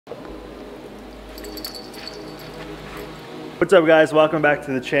What's up guys, welcome back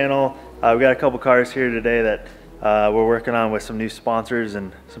to the channel. We got a couple cars here today that we're working on with some new sponsors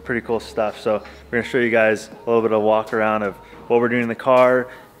and some pretty cool stuff. So we're going to show you guys a little bit of a walk around of what we're doing in the car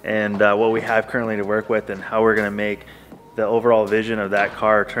and what we have currently to work with and how we're going to make the overall vision of that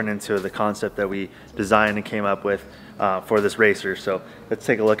car turn into the concept that we designed and came up with for this racer. So let's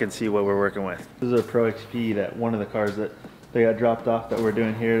take a look and see what we're working with. This is a Pro XP, that one of the cars that they got dropped off that we're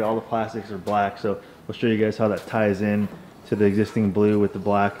doing here. All the plastics are black, so we'll show you guys how that ties in to the existing blue with the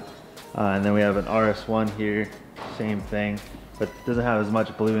black. And then we have an RS1 here, same thing, but it doesn't have as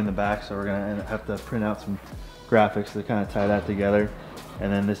much blue in the back, so we're gonna have to print out some graphics to kind of tie that together.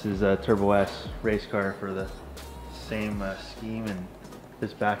 And then this is a Turbo S race car for the same scheme, and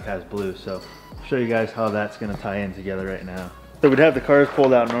this back has blue. So I'll show you guys how that's gonna tie in together right now. So we'd have the cars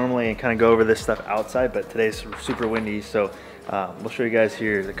pulled out normally and kind of go over this stuff outside, but today's super windy, so we'll show you guys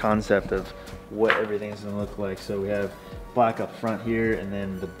here the concept of what everything's gonna look like. So we have black up front here, and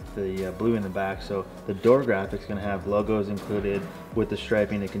then the blue in the back. So the door graphic's gonna have logos included with the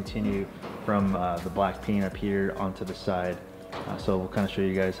striping to continue from the black paint up here onto the side. So we'll kind of show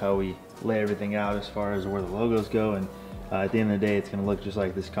you guys how we lay everything out as far as where the logos go, and at the end of the day it's gonna look just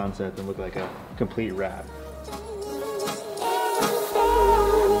like this concept and look like a complete wrap.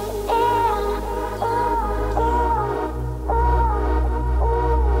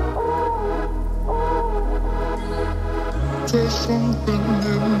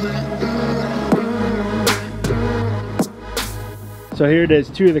 So here it is,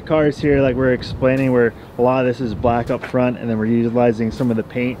 two of the cars here, like we're explaining, where a lot of this is black up front, and then we're utilizing some of the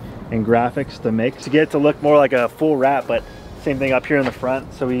paint and graphics to mix to get it to look more like a full wrap, but same thing up here in the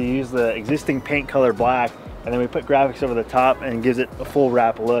front. So we use the existing paint color black, and then we put graphics over the top and gives it a full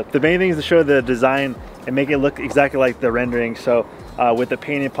wrap look. The main thing is to show the design and make it look exactly like the rendering. So with the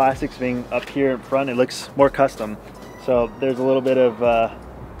painted plastics being up here in front, it looks more custom. So there's a little bit of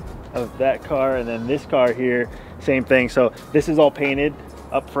that car, and then this car here, same thing. So this is all painted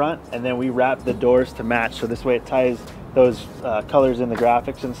up front, and then we wrap the doors to match. So this way it ties those colors in the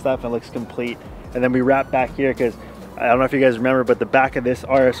graphics and stuff and looks complete. And then we wrap back here, because I don't know if you guys remember, but the back of this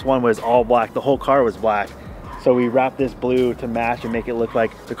RS1 was all black. The whole car was black. So we wrap this blue to match and make it look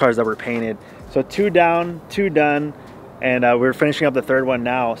like the cars that were painted. So 2 down, 2 done, and we're finishing up the 3rd one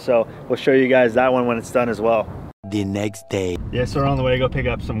now. So we'll show you guys that one when it's done as well. The next day. Yeah, so we're on the way to go pick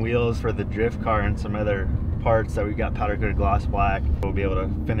up some wheels for the drift car and some other parts that we got powder coated gloss black. We'll be able to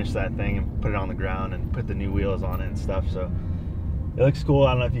finish that thing and put it on the ground and put the new wheels on it and stuff. So it looks cool.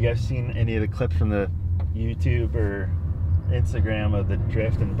 I don't know if you guys seen any of the clips from the YouTube or Instagram of the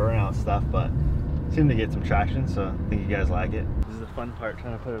drift and burnout stuff, but it seemed to get some traction, so I think you guys like it. This is the fun part,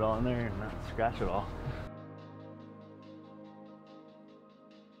 trying to put it all in there and not scratch it all.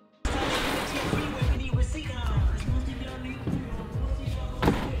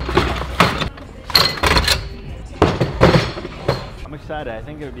 I'm excited. I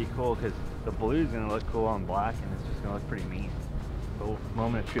think it would be cool because the blue is going to look cool on black, and it's just going to look pretty neat. But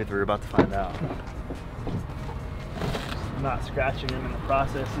moment of truth, we're about to find out. Not scratching them in the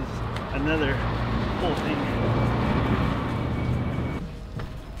process is another whole thing.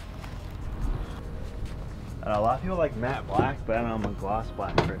 A lot of people like matte black, but I don't know, I'm a gloss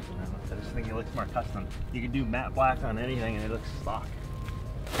black person. I just think it looks more custom. You can do matte black on anything and it looks stock.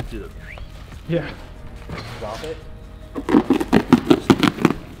 Do it. Yeah. Drop it.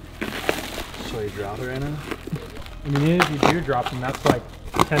 So you drop it right now? I mean, if you do drop them, that's like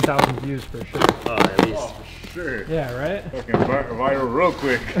 10,000 views for sure. Oh, at least. Oh, for sure. Yeah, right? Fucking viral real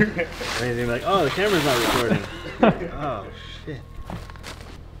quick. Anything like, oh, the camera's not recording. Oh, shit.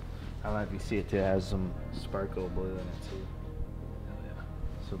 I don't know if you see it too, it has some sparkle blue in it too. Hell yeah.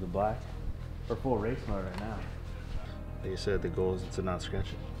 So the black, we're full race mode right now. Like I said, the goal is to not scratch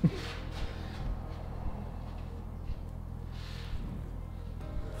it.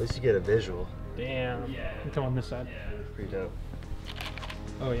 At least you get a visual. Damn. Yeah. It's on this side. Yeah, it's pretty dope.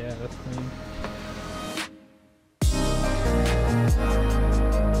 Oh yeah, that's clean.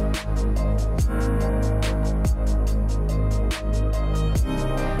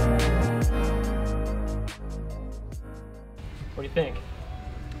 What do you think?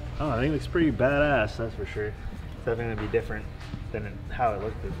 Oh, I think it looks pretty badass, that's for sure. It's definitely going to be different than how it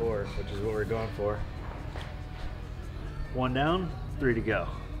looked before, which is what we're going for. 1 down, 3 to go.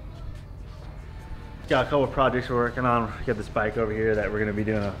 Got a couple of projects we're working on. We got this bike over here that we're going to be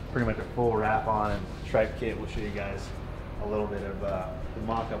doing pretty much a full wrap on, and stripe kit. We'll show you guys a little bit of the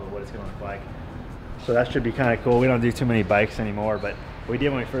mock-up of what it's going to look like. So that should be kind of cool. We don't do too many bikes anymore, but we did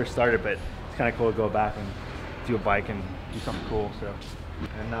when we first started, but it's kind of cool to go back and do a bike and do something cool. So,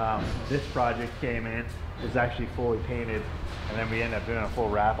 and this project came in. It's actually fully painted and then we ended up doing a full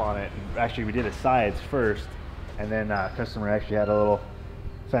wrap on it. And actually, we did the sides first, and then customer actually had a little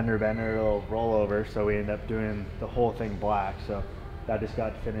fender bender, a little rollover, so we ended up doing the whole thing black. So that just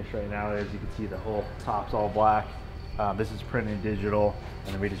got finished right now. As you can see, the whole top's all black. This is printed digital,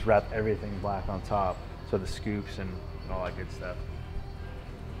 and then we just wrapped everything black on top, so the scoops and all that good stuff.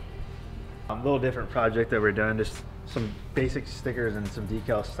 A little different project that we're doing, just some basic stickers and some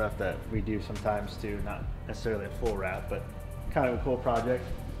decal stuff that we do sometimes too, not necessarily a full wrap, but kind of a cool project.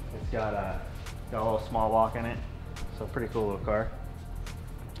 It's got a little small lock in it, so pretty cool little car.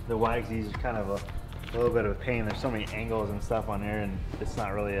 The YXZs are kind of a little bit of a pain. There's so many angles and stuff on there, and it's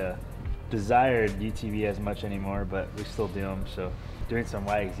not really a desired UTV as much anymore, but we still do them, so doing some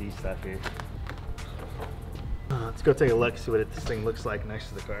YXZ stuff here. Let's go take a look, see what this thing looks like next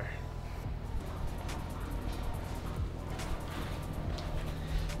to the car.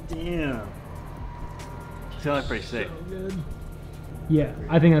 Damn. It's gonna look pretty sick. So good. Yeah,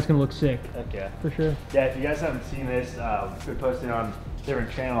 I think that's gonna look sick. Okay. For sure. Yeah, if you guys haven't seen this, we're posting on a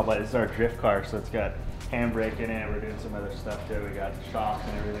different channel, but it's our drift car, so it's got handbrake in it. We're doing some other stuff too. We got shocks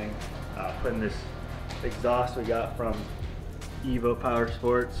and everything. Putting this exhaust we got from Evo Power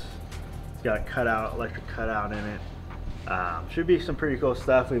Sports. It's got a cutout, electric cutout in it. Should be some pretty cool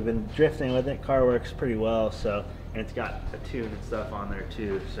stuff. We've been drifting with it. Car works pretty well, so, and it's got a tune and stuff on there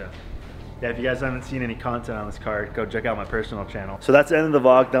too. So yeah, if you guys haven't seen any content on this car, go check out my personal channel. So that's the end of the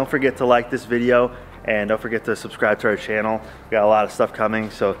vlog. Don't forget to like this video, and don't forget to subscribe to our channel. We got a lot of stuff coming.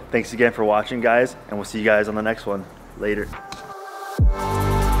 So thanks again for watching, guys, and we'll see you guys on the next one. Later.